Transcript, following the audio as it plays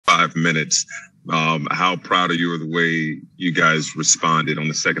5 minutes. How proud are you of the way you guys responded on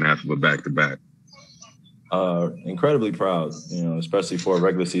the second half of a back-to-back? Incredibly proud, especially for a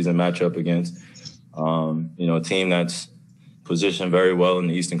regular season matchup against, a team that's positioned very well in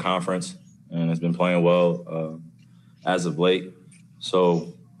the Eastern Conference and has been playing well as of late.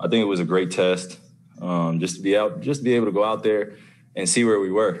 So I think it was a great test, just to be able to go out there and see where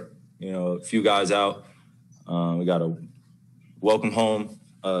we were. A few guys out. We got a welcome home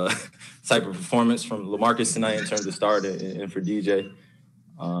type of performance from LaMarcus tonight in terms of start and for DJ.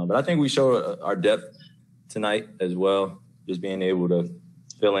 But I think we showed our depth tonight as well, just being able to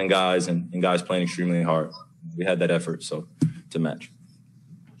fill in guys and guys playing extremely hard. We had that effort to match.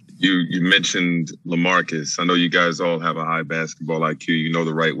 You mentioned LaMarcus. I know you guys all have a high basketball IQ. You know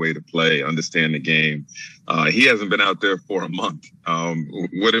the right way to play, understand the game. He hasn't been out there for a month.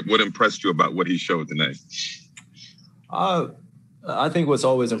 What impressed you about what he showed tonight? I think what's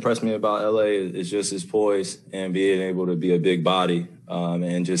always impressed me about LA is just his poise and being able to be a big body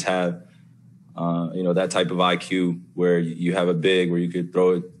and just have, that type of IQ where you have a big where you could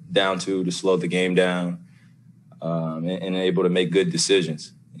throw it down to slow the game down and able to make good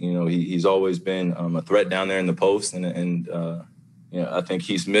decisions. He's always been a threat down there in the post, and I think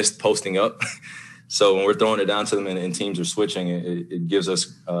he's missed posting up. So when we're throwing it down to them and teams are switching, it gives us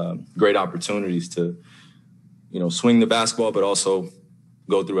great opportunities to, swing the basketball, but also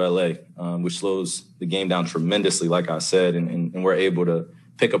go through LA, which slows the game down tremendously, like I said, and we're able to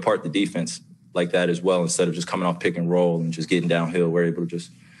pick apart the defense like that as well instead of just coming off pick and roll and just getting downhill. We're able to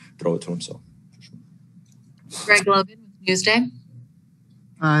just throw it to him. So, Greg Logan with Newsday.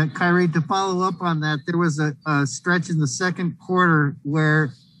 Kyrie, to follow up on that, there was a stretch in the second quarter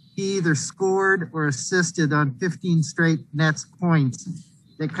where he either scored or assisted on 15 straight Nets points.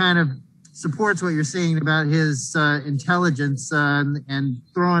 That kind of supports what you're saying about his intelligence and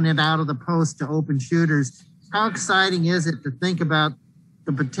throwing it out of the post to open shooters. How exciting is it to think about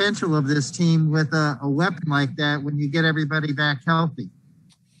the potential of this team with a weapon like that when you get everybody back healthy?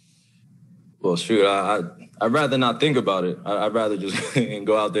 Well, shoot, I'd rather not think about it. I'd rather just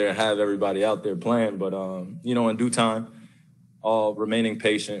go out there and have everybody out there playing. But, in due time, all remaining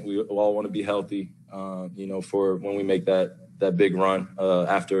patient. We all want to be healthy, for when we make that big run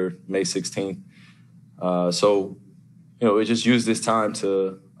after May 16th. We just use this time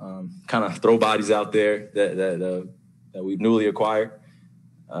to kind of throw bodies out there that we've newly acquired.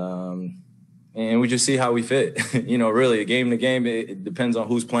 And we just see how we fit. Really, game to game, it depends on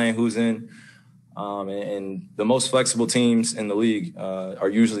who's playing, who's in. And the most flexible teams in the league are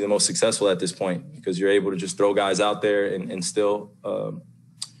usually the most successful at this point because you're able to just throw guys out there and still,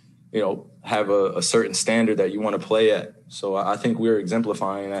 have a certain standard that you want to play at. So I think we're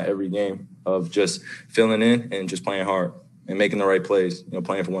exemplifying that every game of just filling in and just playing hard and making the right plays,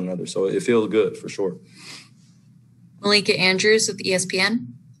 playing for one another. So it feels good for sure. Malika Andrews with ESPN.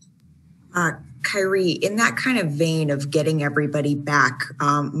 Kyrie, in that kind of vein of getting everybody back,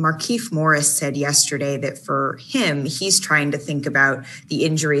 Markieff Morris said yesterday that for him, he's trying to think about the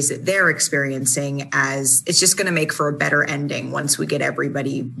injuries that they're experiencing as it's just going to make for a better ending once we get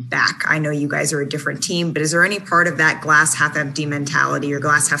everybody back. I know you guys are a different team, but is there any part of that glass half empty mentality or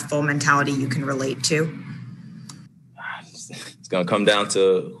glass half full mentality you can relate to? It's going to come down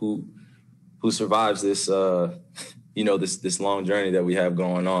to who survives this, this long journey that we have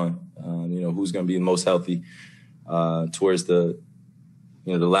going on. Who's going to be the most healthy towards the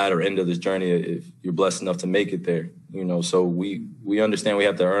latter end of this journey if you're blessed enough to make it there. So we understand we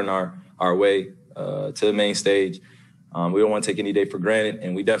have to earn our way to the main stage. We don't want to take any day for granted,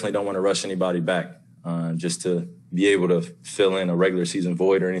 and we definitely don't want to rush anybody back just to be able to fill in a regular season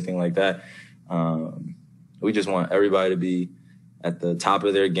void or anything like that. We just want everybody to be at the top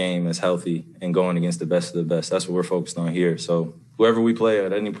of their game as healthy and going against the best of the best. That's what we're focused on here. So whoever we play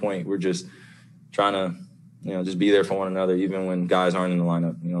at any point, we're just trying to, just be there for one another, even when guys aren't in the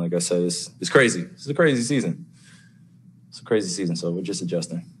lineup. Like I said, it's crazy. It's a crazy season. So we're just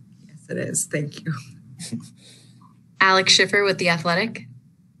adjusting. Yes, it is. Thank you. Alex Schiffer with The Athletic.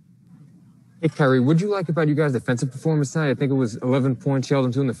 Hey, Kyrie, what did you like about you guys' defensive performance tonight? I think it was 11 points you held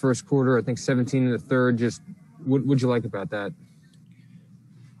them to in the first quarter. I think 17 in the third. Just what would you like about that?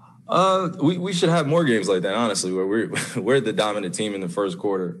 We should have more games like that, honestly, where we're the dominant team in the first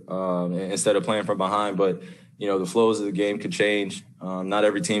quarter instead of playing from behind. But, the flows of the game could change. Not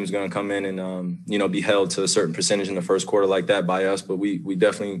every team is going to come in and, be held to a certain percentage in the first quarter like that by us. But we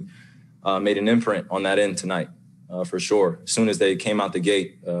definitely made an imprint on that end tonight, for sure. As soon as they came out the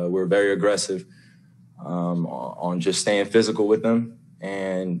gate, we were very aggressive on just staying physical with them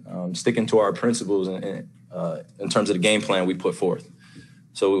and sticking to our principles in terms of the game plan we put forth.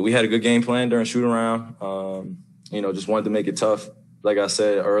 So we had a good game plan during shoot around. Just wanted to make it tough. Like I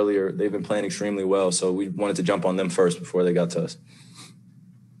said earlier, they've been playing extremely well, so we wanted to jump on them first before they got to us.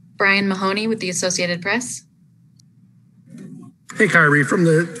 Brian Mahoney with the Associated Press. Hey, Kyrie, from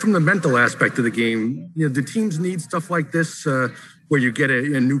the mental aspect of the game, do teams need stuff like this where you get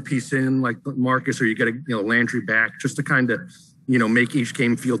a new piece in, like Marcus, or you get Landry back, just to kind of make each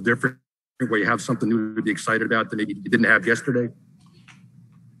game feel different, where you have something new to be excited about that maybe you didn't have yesterday?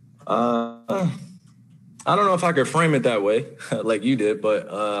 I don't know if I could frame it that way like you did,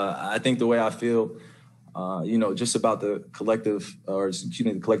 but I think the way I feel, just about the collective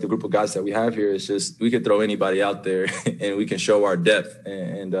group of guys that we have here is just we could throw anybody out there and we can show our depth.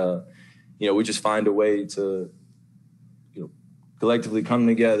 And we just find a way to, collectively come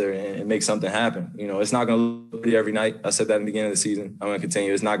together and make something happen. It's not going to look pretty every night. I said that in the beginning of the season. I'm going to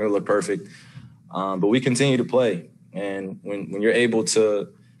continue. It's not going to look perfect. But we continue to play. And when you're able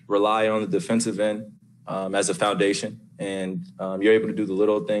to rely on the defensive end as a foundation, and you're able to do the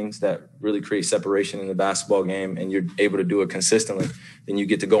little things that really create separation in the basketball game, and you're able to do it consistently, then you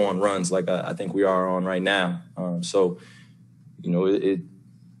get to go on runs like I think we are on right now.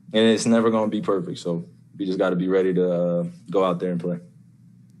 It's never going to be perfect. So we just got to be ready to go out there and play.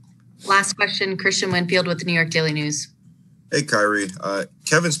 Last question, Christian Winfield with the New York Daily News. Hey, Kyrie.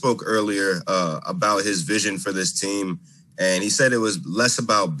 Kevin spoke earlier about his vision for this team. And he said it was less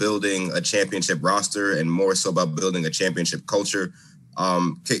about building a championship roster and more so about building a championship culture.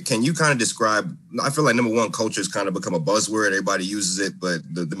 Can you kind of describe, I feel like number one, culture has kind of become a buzzword. Everybody uses it, but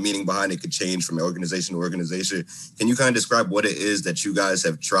the meaning behind it could change from organization to organization. Can you kind of describe what it is that you guys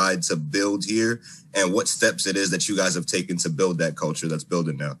have tried to build here and what steps it is that you guys have taken to build that culture that's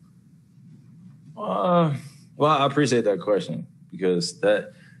building now? Well, I appreciate that question because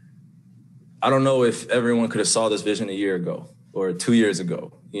I don't know if everyone could have saw this vision a year ago or 2 years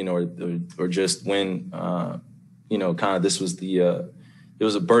ago, or just when, kind of this was it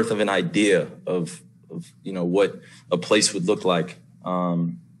was a birth of an idea of what a place would look like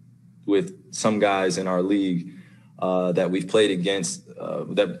with some guys in our league that we've played against,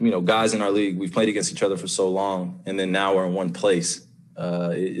 guys in our league, we've played against each other for so long. And then now we're in one place.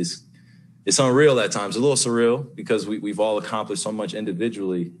 It's unreal at times, a little surreal because we've all accomplished so much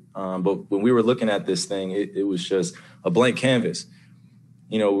individually. But when we were looking at this thing, it was just a blank canvas.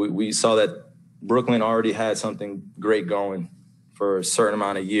 We saw that Brooklyn already had something great going for a certain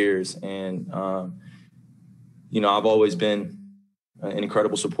amount of years. And, I've always been an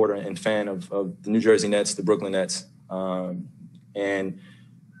incredible supporter and fan of the New Jersey Nets, the Brooklyn Nets. And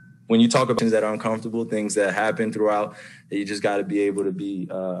when you talk about things that are uncomfortable, things that happen throughout, you just got to be able to be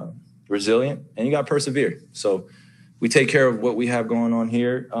resilient, and you got to persevere. So we take care of what we have going on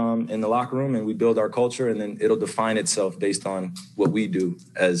here in the locker room, and we build our culture, and then it'll define itself based on what we do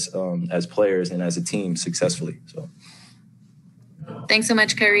as players and as a team successfully. So thanks so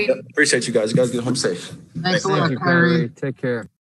much, Kyrie. Appreciate you guys. You guys get home safe. Thanks a lot, Kyrie. Take care.